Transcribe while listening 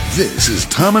This is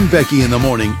Tom and Becky in the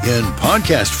morning in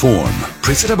podcast form.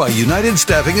 Presented by United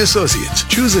Staffing Associates.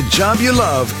 Choose a job you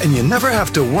love and you never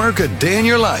have to work a day in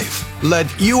your life.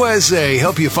 Let USA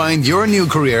help you find your new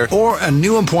career or a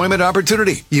new employment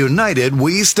opportunity. United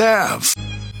We Staff.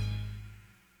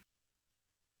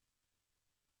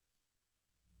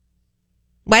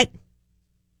 What?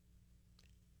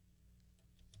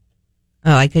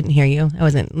 Oh, I couldn't hear you. I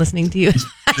wasn't listening to you.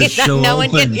 No one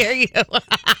can hear you.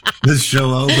 This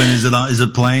show open? Is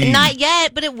it playing? Not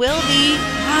yet, but it will be.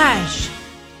 Gosh.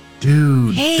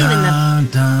 Dude. Hey, dun,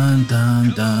 dun,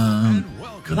 dun, dun.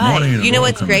 Good morning. You know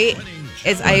what's great?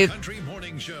 Is I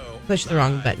pushed the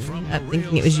wrong button. I'm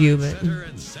thinking it was you, but...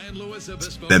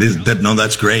 No,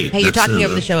 that's great. Hey, you're talking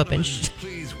over the show open.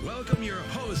 Please welcome your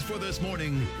host for this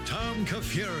morning, Tom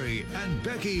Kafuri and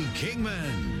Becky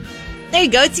Kingman. There you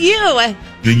go. It's you.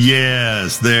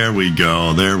 Yes, there we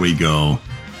go. There we go.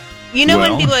 You know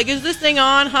when people are like, is this thing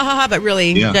on? Ha ha ha. But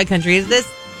really, Jug Country, is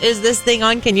this thing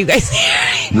on? Can you guys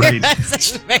hear? Right.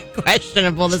 That's very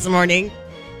questionable this morning.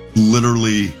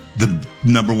 Literally the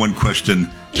number one question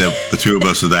that the two of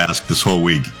us have asked this whole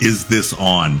week. Is this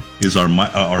on? Are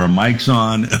our mics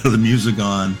on? Are the music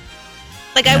on?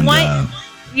 Like, I want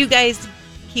you guys to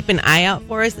keep an eye out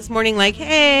for us this morning. Like,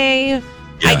 hey,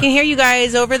 I can hear you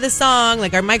guys over the song.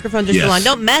 Like, our microphones are still on.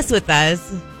 Don't mess with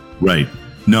us. Right.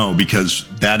 No, because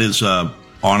that is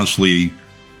honestly,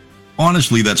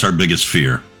 that's our biggest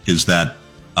fear, is that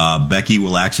Becky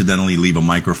will accidentally leave a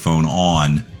microphone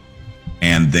on,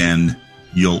 and then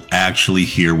you'll actually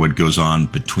hear what goes on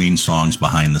between songs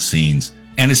behind the scenes.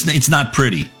 And it's not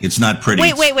pretty. It's not pretty.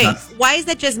 Wait. Why is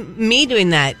that just me doing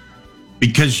that?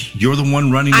 Because you're the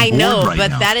one running the board right now. I know,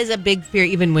 but that is a big fear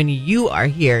even when you are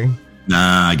here.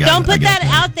 Nah, I got it. Don't put that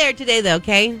out there today, though,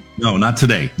 okay? No, not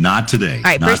today. Not today. All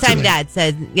right, first time Dad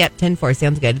said, yep, 10-4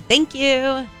 sounds good. Thank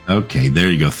you. Okay,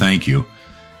 there you go. Thank you.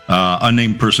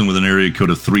 Unnamed person with an area code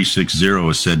of 360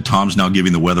 has said, Tom's now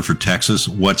giving the weather for Texas.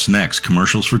 What's next?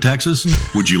 Commercials for Texas?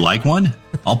 Would you like one?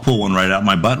 I'll pull one right out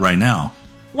my butt right now.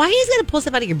 Why are you going to pull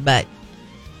stuff out of your butt?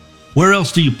 Where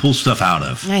else do you pull stuff out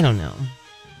of? I don't know.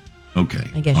 Okay.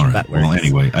 I guess your butt works. Well,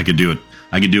 anyway, I could do it.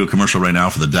 I could do a commercial right now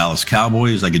for the Dallas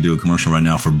Cowboys. I could do a commercial right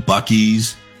now for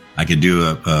Buc-ee's. I could do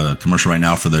a commercial right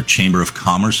now for the Chamber of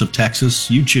Commerce of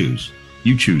Texas. You choose.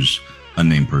 You choose,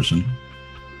 unnamed person.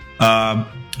 All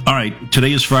right.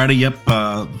 Today is Friday. Yep.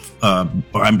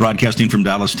 I'm broadcasting from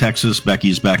Dallas, Texas.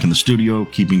 Becky's back in the studio,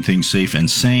 keeping things safe and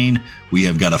sane. We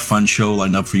have got a fun show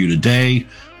lined up for you today.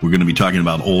 We're going to be talking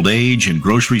about old age and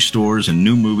grocery stores and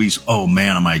new movies. Oh,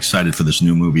 man, am I excited for this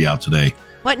new movie out today.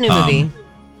 What new movie?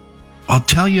 I'll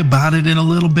tell you about it in a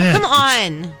little bit. Come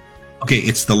on.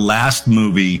 It's the last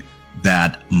movie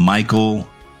that Michael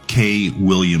K.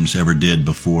 Williams ever did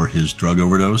before his drug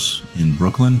overdose in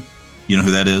Brooklyn. You know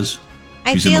who that is?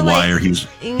 He's in The Wire. He was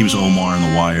Omar in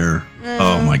The Wire.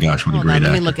 Oh, my gosh, what a great actor.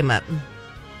 Let me look him up.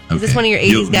 Is this one of your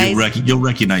 80s guys? You'll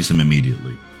recognize him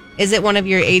immediately. Is it one of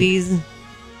your 80s?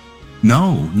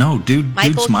 No, dude.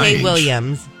 Michael K. Age.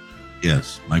 Williams.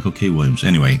 Yes, Michael K. Williams.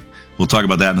 Anyway, we'll talk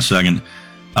about that in a second.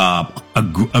 A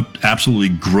absolutely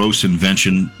gross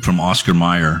invention from Oscar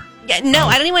Mayer. Yeah, no,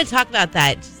 I don't even want to talk about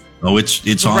that.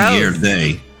 It's on the air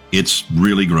today. It's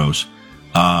really gross.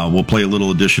 We'll play a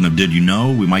little edition of Did You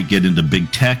Know? We might get into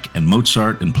big tech and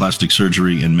Mozart and plastic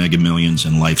surgery and Mega Millions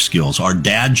and life skills. Our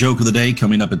dad joke of the day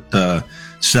coming up at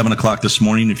 7 o'clock this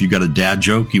morning. If you've got a dad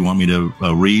joke you want me to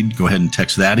read, go ahead and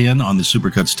text that in on the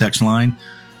Supercuts text line.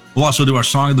 We'll also do our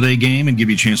Song of the Day game and give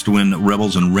you a chance to win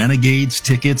Rebels and Renegades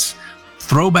tickets.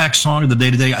 Throwback Song of the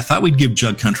Day today. I thought we'd give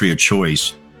Jug Country a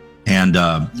choice and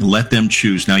let them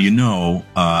choose. Now,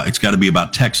 it's got to be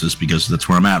about Texas because that's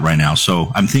where I'm at right now.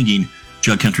 So I'm thinking,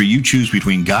 Jug Country, you choose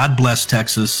between God Bless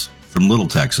Texas from Little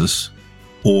Texas,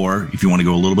 or if you want to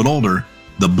go a little bit older,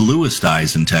 The Bluest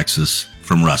Eyes in Texas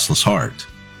from Restless Heart.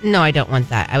 No, I don't want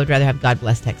that. I would rather have God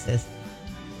Bless Texas.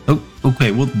 Oh,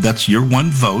 okay. Well, that's your one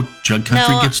vote. Jug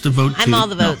Country gets to vote too. I'm all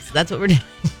the votes. No. That's what we're doing.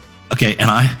 Okay,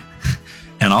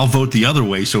 and I'll vote the other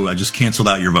way, so I just canceled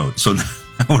out your vote. So now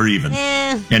we're even.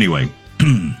 Anyway.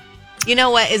 You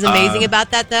know what is amazing about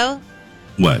that, though?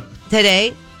 What?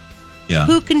 Today? Yeah.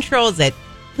 Who controls it?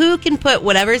 Who can put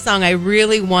whatever song I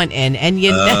really want in? And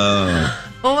you're right.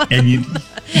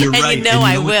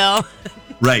 I will.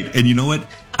 Right. And you know what?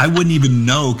 I wouldn't even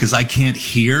know because I can't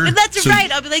hear. But that's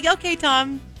right. I'll be like, okay,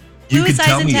 Tom. Bluest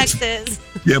Eyes in Texas.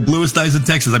 Yeah, Bluest Eyes in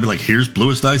Texas. I'd be like, here's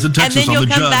Bluest Eyes in Texas on the jug.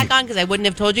 And then you'll come back on because I wouldn't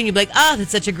have told you. And you'd be like, oh,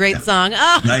 that's such a great song.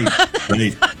 Oh, right.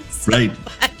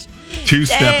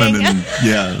 Two-stepping and,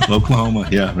 Oklahoma.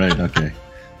 Yeah, right. Okay.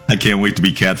 I can't wait to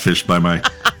be catfished by my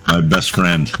best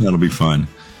friend. That'll be fun.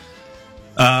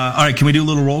 All right, can we do a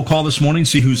little roll call this morning?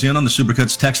 See who's in on the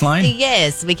Supercuts text line?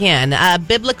 Yes, we can.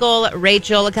 Biblical,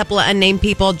 Rachel, a couple of unnamed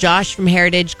people. Josh from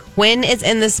Heritage. Quinn is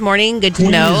in this morning. Good to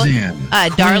know.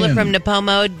 Darla from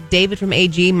Napomo. David from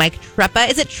AG. Mike Truppa.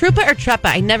 Is it Trupa or Truppa?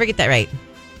 I never get that right.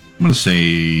 I'm going to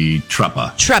say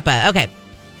Truppa. Truppa, okay.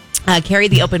 Carrie,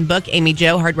 the open book. Amy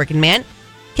Jo, hardworking man.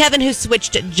 Kevin, who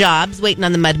switched jobs, waiting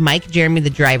on the mud mic. Jeremy, the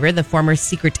driver, the former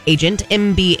secret agent.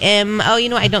 MBM.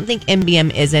 Oh, I don't think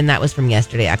MBM is in. That was from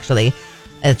yesterday, actually.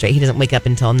 That's right. He doesn't wake up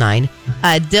until 9.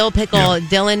 Dill Pickle. Yeah.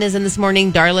 Dylan is in this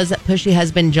morning. Darla's pushy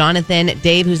husband, Jonathan.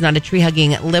 Dave, who's not a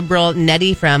tree-hugging liberal.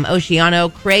 Nettie from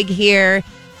Oceano. Craig here.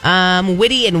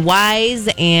 Witty and wise.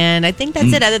 And I think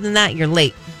that's it. Other than that, you're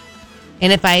late.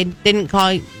 And if I didn't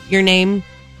call your name,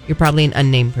 you're probably an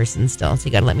unnamed person still. So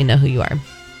you got to let me know who you are.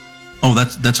 Oh,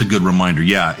 that's a good reminder.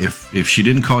 Yeah, if she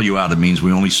didn't call you out, it means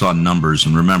we only saw numbers.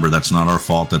 And remember, that's not our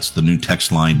fault. That's the new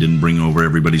text line. Didn't bring over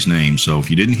everybody's name. So if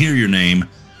you didn't hear your name,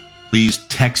 please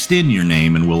text in your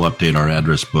name and we'll update our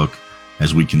address book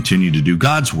as we continue to do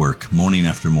God's work morning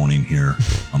after morning here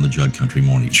on the Jug Country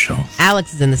Morning Show.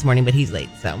 Alex is in this morning, but he's late.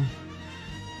 So,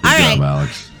 Good job,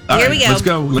 Alex. Here we go. Let's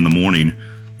go. In the morning,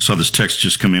 saw this text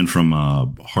just come in from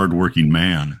a hardworking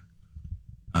man.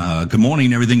 Good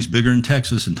morning. Everything's bigger in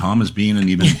Texas, and Tom is being an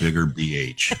even bigger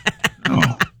BH.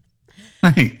 Oh,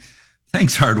 hey,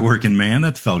 thanks, hardworking man.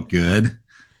 That felt good.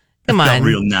 Come on, felt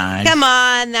real nice. Come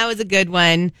on, that was a good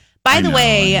one. By the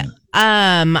way,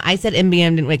 I said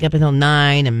MBM didn't wake up until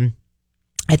 9, and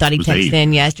I thought he texted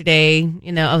in yesterday.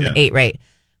 8, right?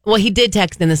 Well, he did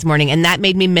text in this morning, and that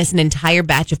made me miss an entire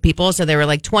batch of people. So there were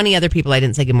like 20 other people I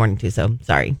didn't say good morning to. So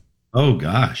sorry. Oh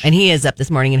gosh. And he is up this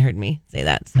morning and heard me say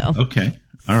that. So okay.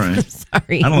 All right.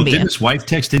 Sorry. I don't know. Did his wife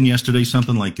text in yesterday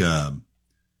something like, remember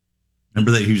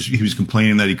that he was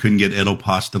complaining that he couldn't get Edo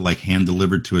pasta like hand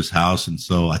delivered to his house. And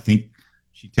so I think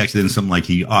she texted in something like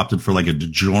he opted for like a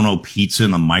DiGiorno pizza in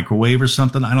the microwave or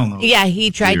something. I don't know. Yeah, he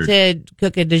tried to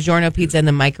cook a DiGiorno pizza in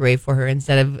the microwave for her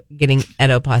instead of getting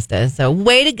Edo pasta. So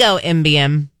way to go,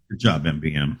 MBM. Good job,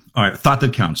 MBM. All right. Thought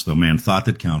that counts though, man. Thought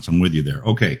that counts. I'm with you there.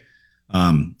 Okay.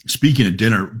 Speaking of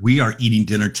dinner, we are eating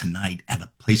dinner tonight at a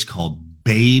place called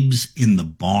Babes in the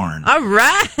Barn. All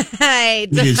right. I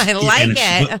like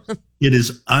it.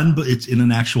 It's in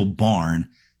an actual barn,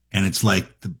 and it's like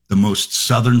the most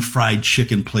southern fried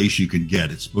chicken place you could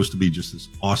get. It's supposed to be just this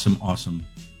awesome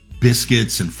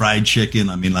biscuits and fried chicken.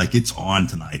 I mean, like, it's on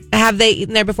tonight. Have they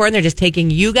eaten there before and they're just taking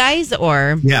you guys,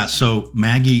 or? Yeah, so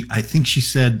Maggie, I think she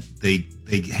said they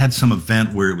had some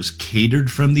event where it was catered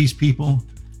from these people,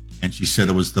 and she said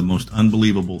it was the most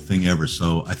unbelievable thing ever.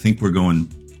 So I think we're going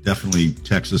definitely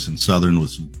Texas and Southern with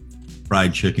some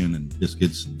fried chicken and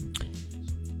biscuits.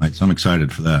 Right, so I'm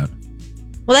excited for that.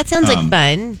 Well, that sounds like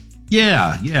fun.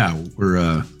 Yeah.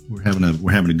 We're having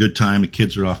a good time. The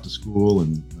kids are off to school,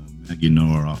 and Maggie and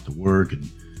Noah are off to work, and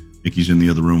Mickey's in the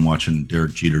other room watching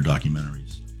Derek Jeter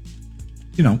documentaries.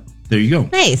 There you go.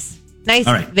 Nice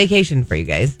vacation for you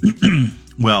guys.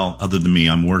 Well, other than me,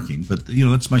 I'm working, but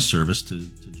that's my service to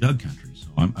Jug Country, so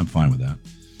I'm fine with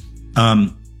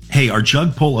that. Hey, our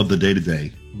jug poll of the day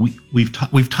today. We've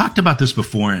talked about this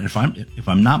before, and if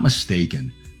I'm not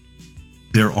mistaken,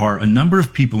 there are a number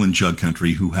of people in Jug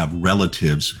Country who have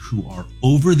relatives who are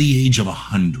over the age of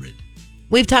 100.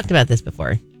 We've talked about this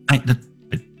before. I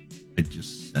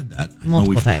just said that. I know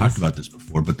we've talked about this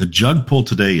before, but the jug poll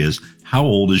today is: how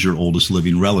old is your oldest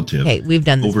living relative? Okay, we've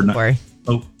done this before.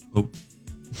 Oh,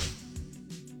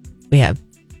 we have.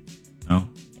 No.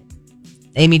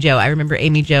 Amy Jo. I remember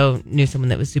Amy Jo knew someone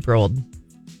that was super old.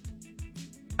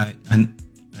 I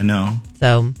know.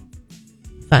 So,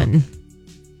 fun.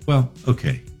 Well,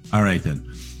 okay. All right, then.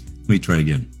 Let me try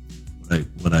again.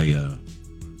 What I was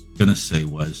going to say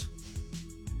was,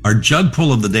 our jug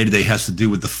poll of the day today has to do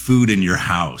with the food in your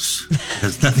house. It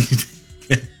has nothing to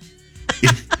do.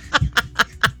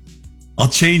 I'll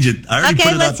change it. I already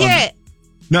put it let's hear it.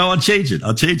 No, I'll change it.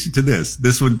 I'll change it to this.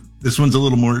 This one's a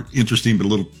little more interesting, but a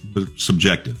little bit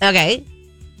subjective. Okay.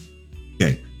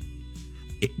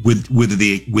 With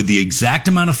the exact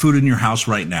amount of food in your house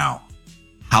right now,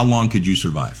 how long could you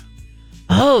survive?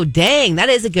 Oh, dang. That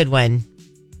is a good one.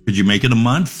 Could you make it a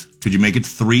month? Could you make it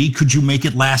 3? Could you make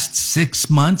it last 6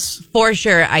 months? For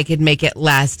sure, I could make it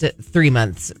last 3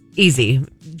 months. Easy.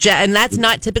 And that's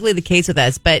not typically the case with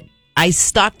us, but I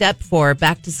stocked up for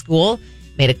back to school,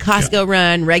 made a Costco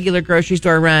run, regular grocery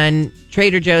store run,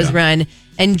 Trader Joe's run.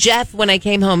 And Jeff, when I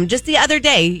came home just the other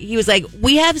day, he was like,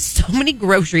 we have so many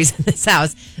groceries in this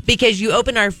house because you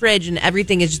open our fridge and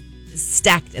everything is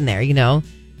stacked in there,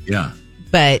 Yeah.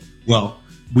 But well,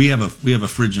 we have a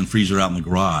fridge and freezer out in the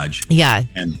garage. Yeah.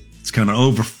 And it's kind of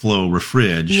overflow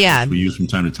refrige. Yeah. Which we use from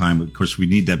time to time. Of course, we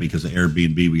need that because of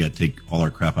Airbnb. We got to take all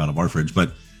our crap out of our fridge.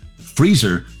 But the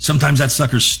freezer, sometimes that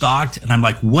sucker's stocked. And I'm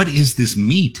like, what is this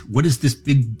meat? What is this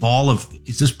big ball of,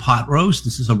 is this pot roast?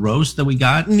 This is a roast that we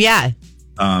got? Yeah.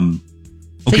 Okay,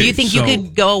 so you think you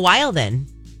could go a while then?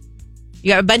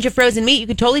 You got a bunch of frozen meat. You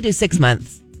could totally do 6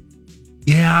 months.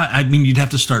 Yeah. I mean, you'd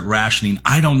have to start rationing.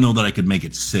 I don't know that I could make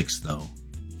it 6, though.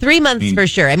 3 months for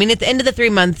sure. I mean, at the end of the 3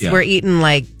 months, we're eating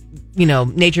like,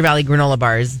 Nature Valley granola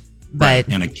bars. But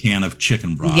right. And a can of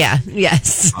chicken broth. Yeah.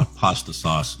 Yes. Pasta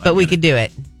sauce. But we could do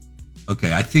it.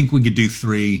 Okay. I think we could do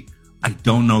 3. I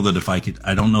don't know that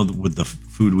I don't know that with the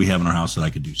food we have in our house that I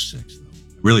could do 6. Though.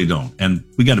 I really don't. And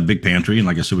we got a big pantry. And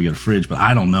like I said, we got a fridge, but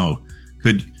I don't know.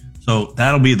 So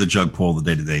that'll be the jug poll of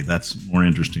the day-to-day. That's more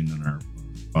interesting than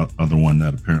our other one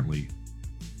that apparently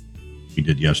we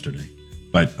did yesterday.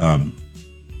 But,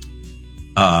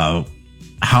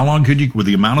 how long could you, with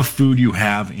the amount of food you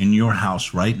have in your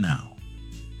house right now,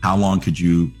 how long could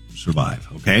you survive?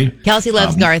 Okay. Kelsey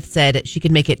Loves Garth said she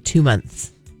could make it 2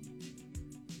 months.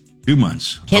 2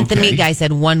 months. Kent the Meat Guy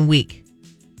said 1 week.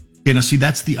 Okay, now see,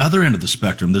 that's the other end of the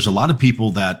spectrum. There's a lot of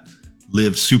people that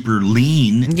live super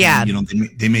lean. Yeah. And,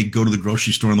 they may go to the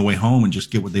grocery store on the way home and just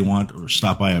get what they want, or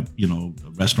stop by a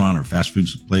restaurant or fast food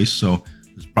place. So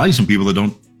there's probably some people that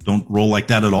don't roll like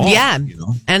that at all. Yeah.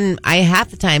 And I half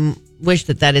the time wish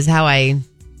that is how I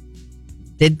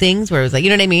did things, where it was like, you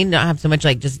know what I mean? Not have so much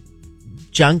like just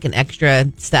junk and extra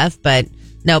stuff, but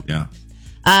nope. Yeah.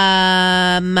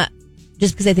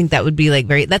 Just because I think that would be like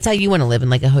that's how you want to live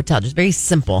in like a hotel, just very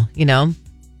simple,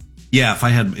 Yeah. If I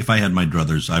had my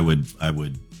druthers, I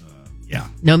would. Yeah.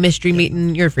 No mystery meat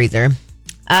in your freezer. If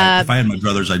I had my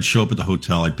druthers, I'd show up at the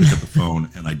hotel, I'd pick up the phone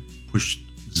and I'd push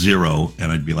 0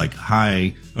 and I'd be like,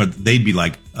 hi, or they'd be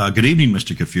like, good evening,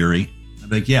 Mr. Kafuri. I'd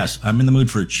be like, yes, I'm in the mood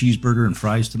for a cheeseburger and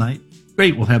fries tonight.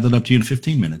 Great, we'll have that up to you in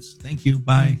 15 minutes. Thank you,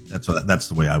 bye. That's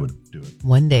the way I would do it.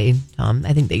 One day, Tom,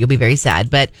 I think that you'll be very sad.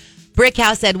 But Brick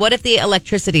House said, what if the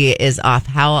electricity is off?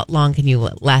 How long can you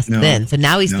last then? So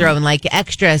now he's throwing like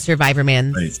extra Survivor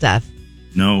Man stuff.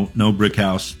 No, Brick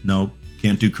House. No,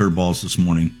 can't do curveballs this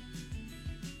morning.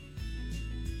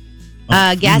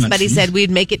 Gas Buddy said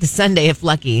we'd make it to Sunday if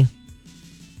lucky.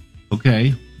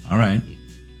 Okay, all right.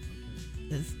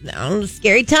 No,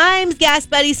 scary times, Gas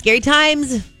Buddy, scary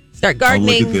times. Start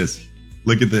gardening.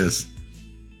 Look at this.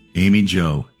 Amy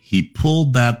Jo, he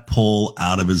pulled that poll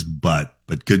out of his butt,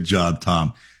 but good job,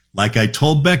 Tom. Like I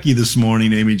told Becky this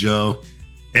morning, Amy Jo,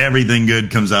 everything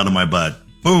good comes out of my butt.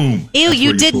 Boom. Ew,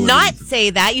 you did not say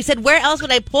that. You said, where else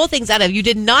would I pull things out of? You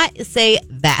did not say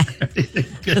that. Everything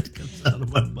good comes out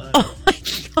of my butt. Oh, my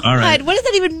God. All right. What does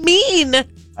that even mean?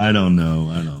 I don't know.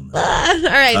 All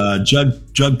right.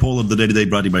 Jug poll of the day-to-day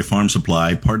brought to you by Farm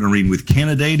Supply, partnering with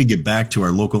Canaday to give back to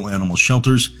our local animal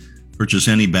shelters. Purchase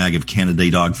any bag of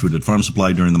Canaday dog food at Farm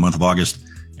Supply during the month of August,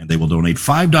 and they will donate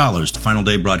 $5 to Final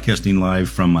Day, broadcasting live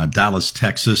from Dallas,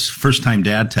 Texas. First-time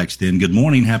dad text in, good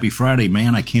morning, happy Friday.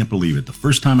 Man, I can't believe it. The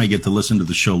first time I get to listen to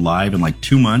the show live in like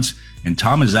 2 months, and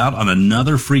Tom is out on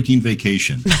another freaking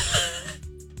vacation.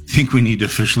 I think we need to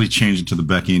officially change it to the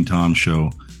Becky and Tom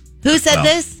show. Who said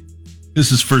this?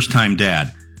 This is first-time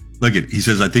dad. Look at, he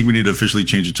says, I think we need to officially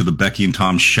change it to the Becky and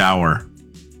Tom shower.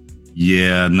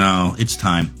 Yeah, no, it's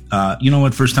time. You know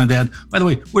what, first-time dad? By the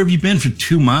way, where have you been for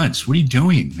 2 months? What are you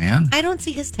doing, man? I don't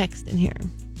see his text in here.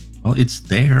 Well, it's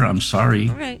there. I'm sorry.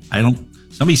 All right.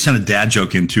 Somebody sent a dad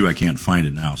joke in, too. I can't find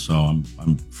it now, so I'm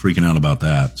freaking out about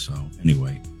that. So,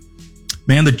 anyway.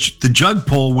 Man, the jug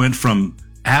poll went from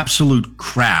absolute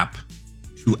crap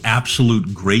to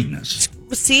absolute greatness.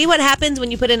 See what happens when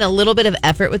you put in a little bit of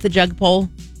effort with the jug poll?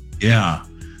 Yeah.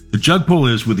 The jug poll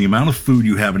is, with the amount of food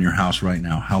you have in your house right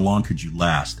now, how long could you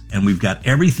last? And we've got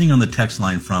everything on the text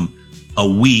line from a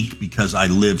week because I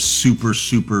live super,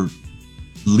 super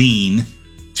lean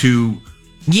to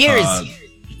years.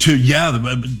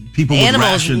 People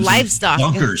animals, with rations, livestock,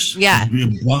 bunkers. Yeah,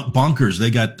 bunkers.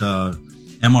 They got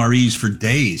MREs for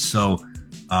days. So,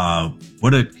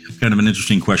 what a kind of an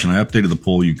interesting question. I updated the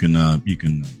poll. You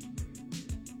can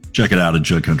check it out at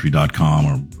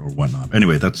jugcountry.com or whatnot.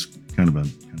 Anyway, that's kind of a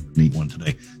neat one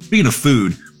today. Speaking of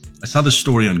food, I saw this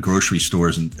story on grocery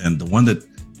stores, and the one that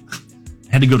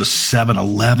I had to go to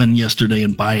 7-Eleven yesterday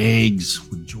and buy eggs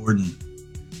with Jordan.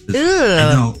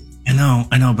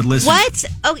 I know, but listen. What?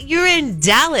 Oh, you're in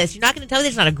Dallas. You're not going to tell me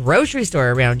there's not a grocery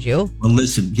store around you. Well,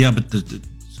 listen, yeah, but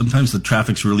sometimes the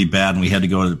traffic's really bad, and we had to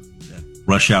go at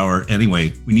rush hour.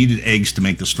 Anyway, we needed eggs to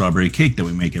make the strawberry cake that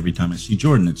we make every time I see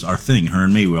Jordan. It's our thing, her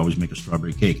and me. We always make a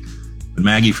strawberry cake. But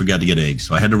Maggie forgot to get eggs,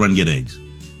 so I had to run and get eggs.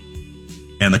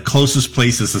 And the closest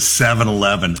place is a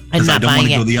 7-Eleven. I'm not buying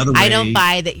it. Go the other way. I don't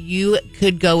buy that you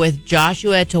could go with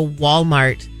Joshua to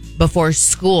Walmart before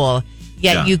school,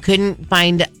 yet you couldn't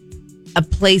find a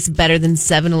place better than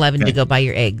 7-Eleven to go buy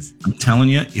your eggs. I'm telling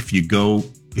you, if you go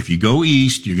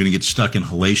east, you're going to get stuck in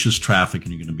hellacious traffic,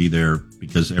 and you're going to be there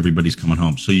because everybody's coming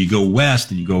home. So you go west,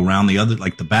 and you go around the other,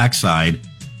 like the backside,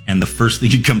 and the first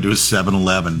thing you come to is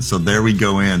 7-Eleven. So there we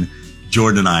go in,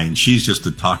 Jordan and I, and she's just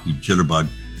a talking jitterbug.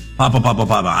 Papa,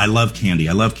 I love candy.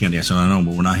 I said, I know,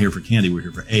 but we're not here for candy. We're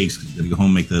here for eggs because we're going to go home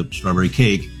and make the strawberry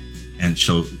cake. And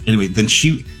so anyway, then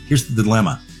here's the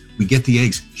dilemma. We get the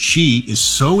eggs. She is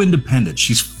so independent.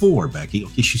 She's 4, Becky.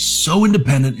 Okay, she's so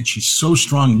independent and she's so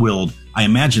strong-willed. I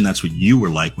imagine that's what you were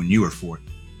like when you were 4.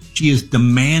 She is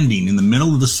demanding in the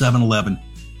middle of the 7-Eleven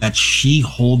that she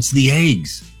holds the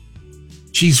eggs.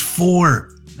 She's 4.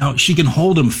 Now, she can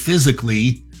hold them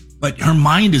physically, but her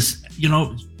mind is,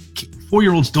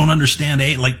 4-year-olds don't understand.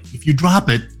 Like, if you drop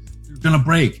it, they're going to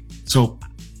break. So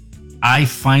I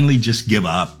finally just give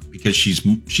up because she's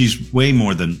way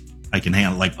more than I can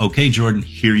handle. Like, okay, Jordan,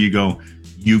 here you go.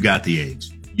 You got the eggs.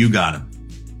 You got them.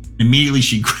 Immediately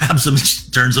she grabs them and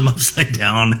she turns them upside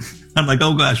down. I'm like,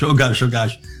 oh gosh.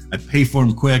 I pay for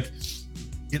them quick.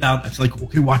 Get out. It's like,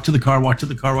 okay, walk to the car, put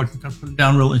them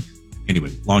down really.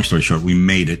 Anyway, long story short, we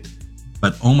made it.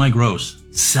 But oh my gross,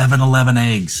 7-Eleven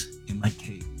eggs in my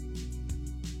cake.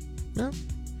 Well,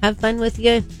 have fun with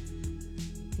you.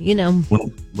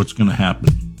 What's going to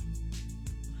happen?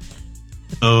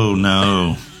 Oh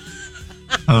no.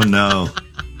 Oh no.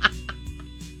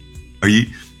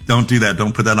 Don't do that.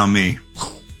 Don't put that on me.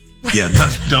 Yeah,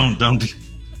 don't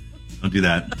do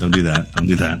that. Don't do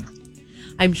that.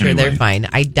 I'm sure they're fine.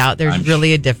 I doubt there's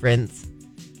really a difference.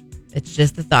 It's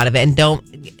just the thought of it. And don't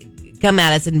come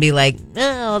at us and be like,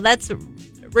 no, that's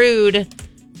rude.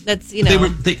 That's,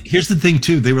 here's the thing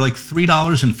too. They were like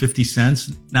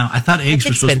 $3.50. Now I thought eggs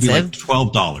were supposed to be like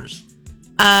 $12.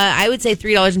 I would say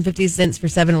 $3.50 for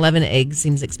 7-Eleven eggs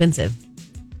seems expensive.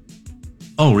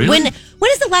 Oh, really? When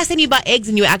is the last time you bought eggs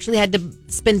and you actually had to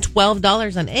spend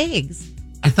 $12 on eggs?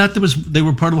 I thought they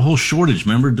were part of a whole shortage.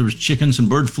 Remember, there was chickens and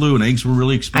bird flu, and eggs were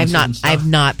really expensive. I've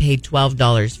not paid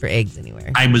 $12 for eggs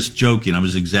anywhere. I was joking. I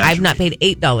was exaggerating. I've not paid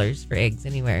 $8 for eggs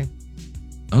anywhere.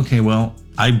 Okay, well,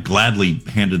 I gladly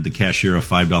handed the cashier a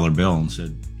 $5 bill and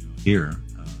said, "Here."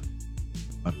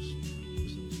 It was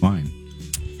fine.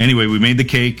 Anyway, we made the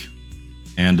cake,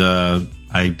 and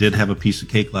I did have a piece of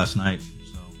cake last night.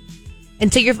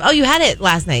 And so you had it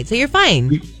last night, so you're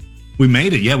fine. We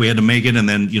made it. Yeah, we had to make it, and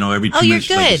then every 2 minutes.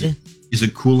 You're good. Like, is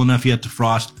it cool enough yet to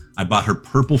frost? I bought her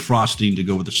purple frosting to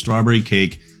go with the strawberry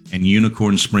cake and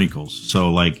unicorn sprinkles.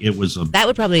 So it was a that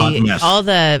would probably all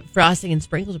the frosting and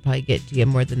sprinkles would probably get to you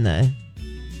more than the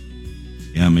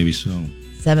maybe so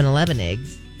 7-Eleven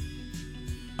eggs.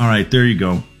 All right, there you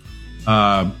go.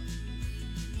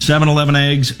 7-Eleven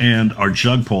eggs and our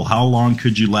jug poll. How long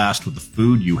could you last with the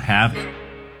food you have?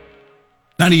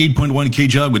 98.1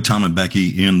 K-Jug with Tom and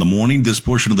Becky in the morning. This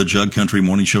portion of the Jug Country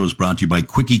Morning Show is brought to you by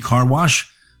Quickie Car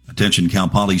Wash. Attention Cal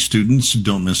Poly students,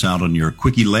 don't miss out on your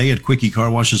Quickie Lay at Quickie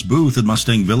Car Wash's booth at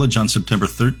Mustang Village on September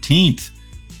 13th.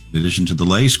 In addition to the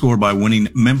lay, score by winning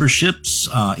memberships,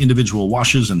 individual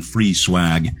washes, and free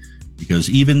swag, because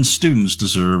even students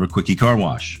deserve a Quickie Car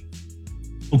Wash.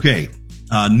 Okay,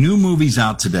 new movies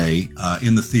out today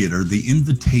in the theater. The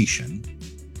Invitation.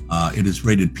 It is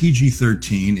rated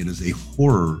PG-13. It is a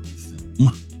horror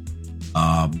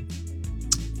film.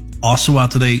 Also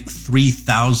out today,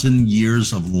 3,000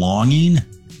 Years of Longing, a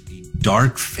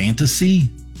dark fantasy.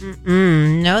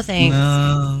 No thanks.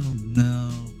 No.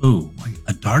 Oh,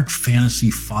 a dark fantasy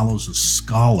follows a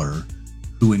scholar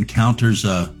who encounters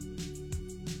a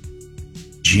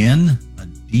djinn, a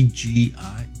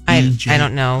DGI. I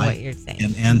don't know what you're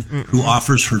saying. And who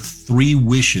offers her 3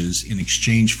 wishes in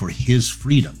exchange for his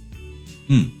freedom.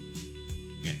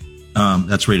 Okay.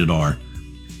 That's rated R.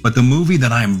 But the movie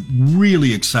that I'm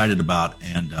really excited about,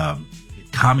 and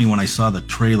it caught me when I saw the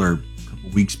trailer a couple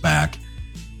weeks back,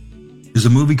 is a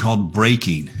movie called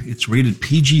Breaking. It's rated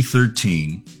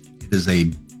PG-13. It is a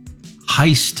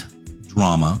heist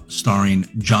drama starring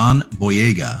John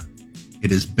Boyega.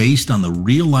 It is based on the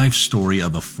real-life story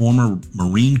of a former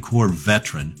Marine Corps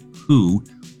veteran who,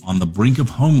 on the brink of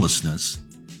homelessness,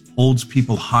 holds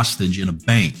people hostage in a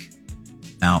bank.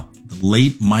 Now, the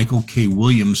late Michael K.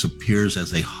 Williams appears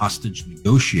as a hostage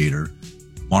negotiator,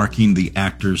 marking the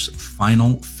actor's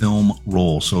final film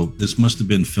role. So this must have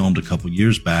been filmed a couple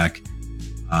years back.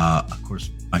 Of course,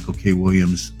 Michael K.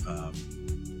 Williams, a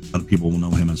lot of people will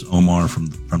know him as Omar from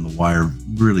The Wire.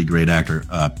 Really great actor.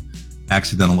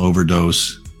 Accidental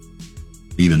Overdose,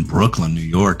 even Brooklyn, New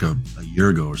York, a year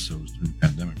ago or so. It was during the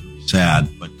pandemic. Really sad,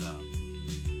 but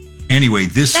anyway,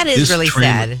 that is really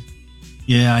sad.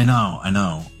 Yeah, I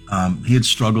know. He had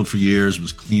struggled for years,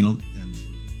 was clean and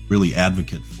really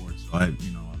advocate for it. So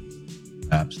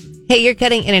perhaps. Hey, you're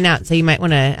cutting in and out, so you might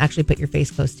want to actually put your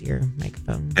face close to your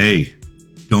microphone. Hey,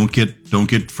 don't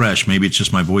get fresh. Maybe it's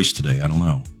just my voice today. I don't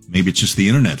know. Maybe it's just the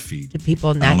internet feed. Do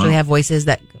people naturally have voices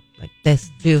that go like this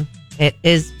too? It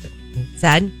is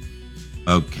sad.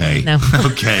 Okay. No.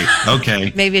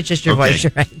 Okay. Maybe it's just your voice.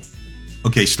 You're right.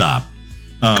 Okay, stop.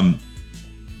 So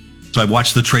I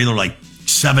watched the trailer like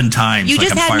 7 times. You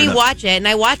just had me watch it, and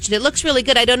I watched it. It looks really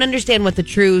good. I don't understand what the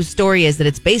true story is that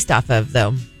it's based off of,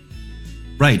 though.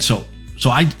 Right. So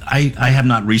I have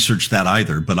not researched that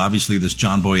either. But obviously, this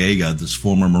John Boyega, this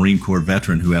former Marine Corps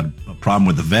veteran who had a problem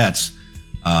with the vets,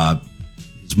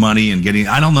 his money and getting.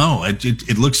 I don't know.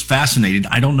 It looks fascinating.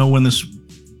 I don't know when this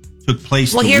took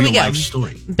place. Well, here we go. Life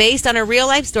story. Based on a real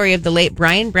life story of the late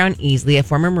Brian Brown Easley, a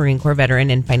former Marine Corps veteran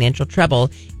in financial trouble.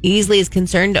 Easley is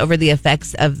concerned over the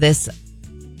effects of this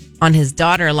on his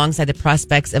daughter, alongside the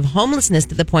prospects of homelessness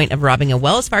to the point of robbing a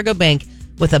Wells Fargo bank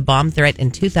with a bomb threat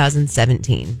in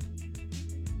 2017.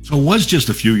 So it was just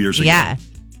a few years ago. Yeah.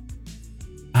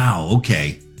 Wow.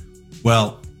 Okay.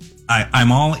 Well,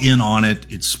 I'm all in on it.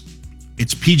 It's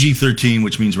PG-13,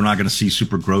 which means we're not going to see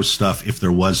super gross stuff if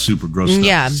there was super gross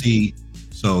stuff to see.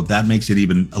 So that makes it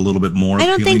even a little bit more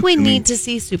appealing. I don't think we need to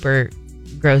see super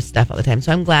gross stuff all the time,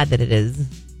 so I'm glad that it is.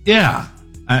 Yeah.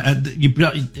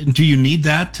 Do you need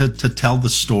that to tell the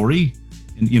story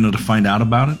and, to find out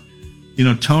about it?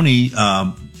 Tony,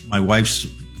 my wife's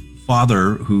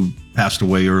father, who passed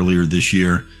away earlier this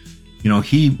year,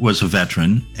 he was a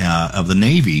veteran of the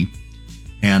Navy,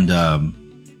 and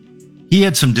he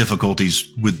had some difficulties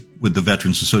with the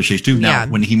Veterans Association too. Now,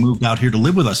 when he moved out here to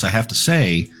live with us, I have to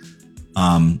say,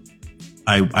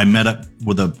 I met up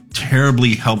with a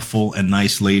terribly helpful and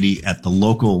nice lady at the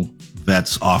local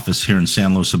vet's office here in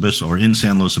San Luis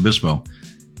Obispo,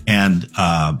 and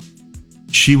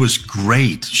she was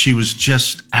great. She was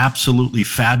just absolutely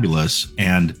fabulous,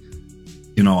 and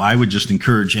I would just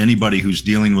encourage anybody who's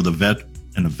dealing with a vet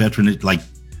and a veteran, like,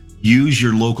 use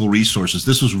your local resources.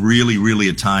 This was really, really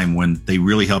a time when they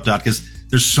really helped out, because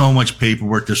there's so much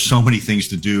paperwork. There's so many things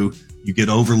to do. You get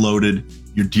overloaded.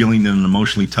 You're dealing in an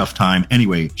emotionally tough time.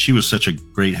 Anyway, she was such a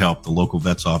great help, the local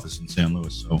vet's office in San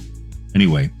Luis. So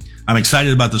anyway, I'm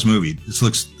excited about this movie. This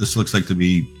looks like to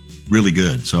be really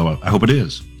good. So I hope it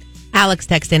is. Alex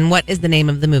texted in, what is the name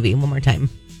of the movie? One more time.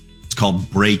 It's called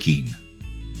Breaking.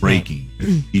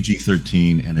 It's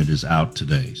PG-13, and it is out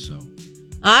today. So.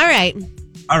 All right.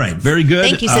 Very good.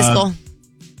 Thank you, Siskel.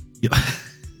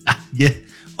 Yeah.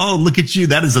 Oh, look at you.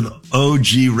 That is an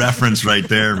OG reference right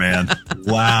there, man.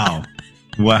 Wow.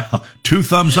 2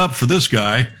 thumbs up for this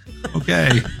guy.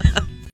 Okay.